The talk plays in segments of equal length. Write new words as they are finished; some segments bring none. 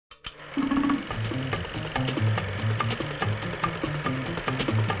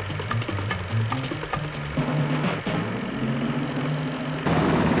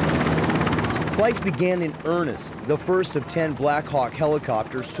Flights began in earnest. The first of 10 Black Hawk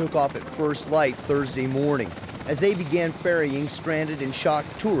helicopters took off at first light Thursday morning as they began ferrying stranded and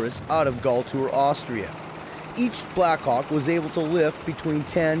shocked tourists out of Gaultur, Austria. Each Black Hawk was able to lift between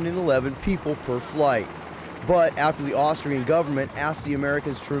 10 and 11 people per flight. But after the Austrian government asked the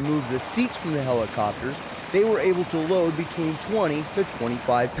Americans to remove the seats from the helicopters, they were able to load between 20 to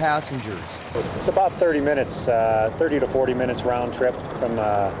 25 passengers. It's about 30 to 40 minutes round trip from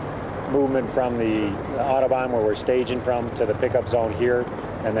movement from the Autobahn where we're staging from to the pickup zone here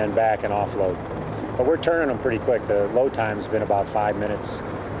and then back and offload. But we're turning them pretty quick. The load time's been about 5 minutes,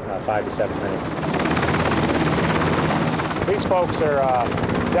 5 to 7 minutes. These folks are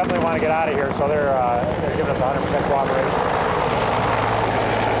definitely want to get out of here, so they're giving us 100% cooperation.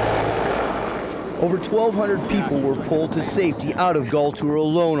 Over 1,200 people were pulled to safety out of Gaultur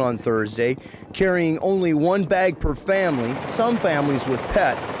alone on Thursday, carrying only one bag per family, some families with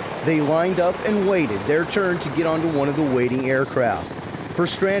pets. They lined up and waited their turn to get onto one of the waiting aircraft. For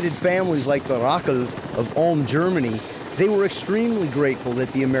stranded families like the Rackels of Ulm, Germany, they were extremely grateful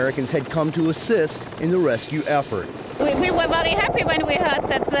that the Americans had come to assist in the rescue effort. We were very happy when we heard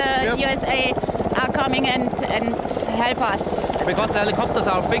that the USA are coming and help us. Because the helicopters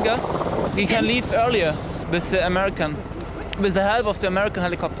are bigger, we can leave earlier with the help of the American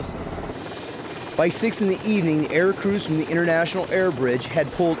helicopters. By 6 in the evening, air crews from the International Air Bridge had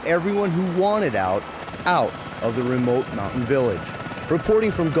pulled everyone who wanted out of the remote mountain village.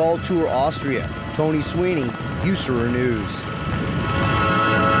 Reporting from Gaultur, Austria, Tony Sweeney, Austria News.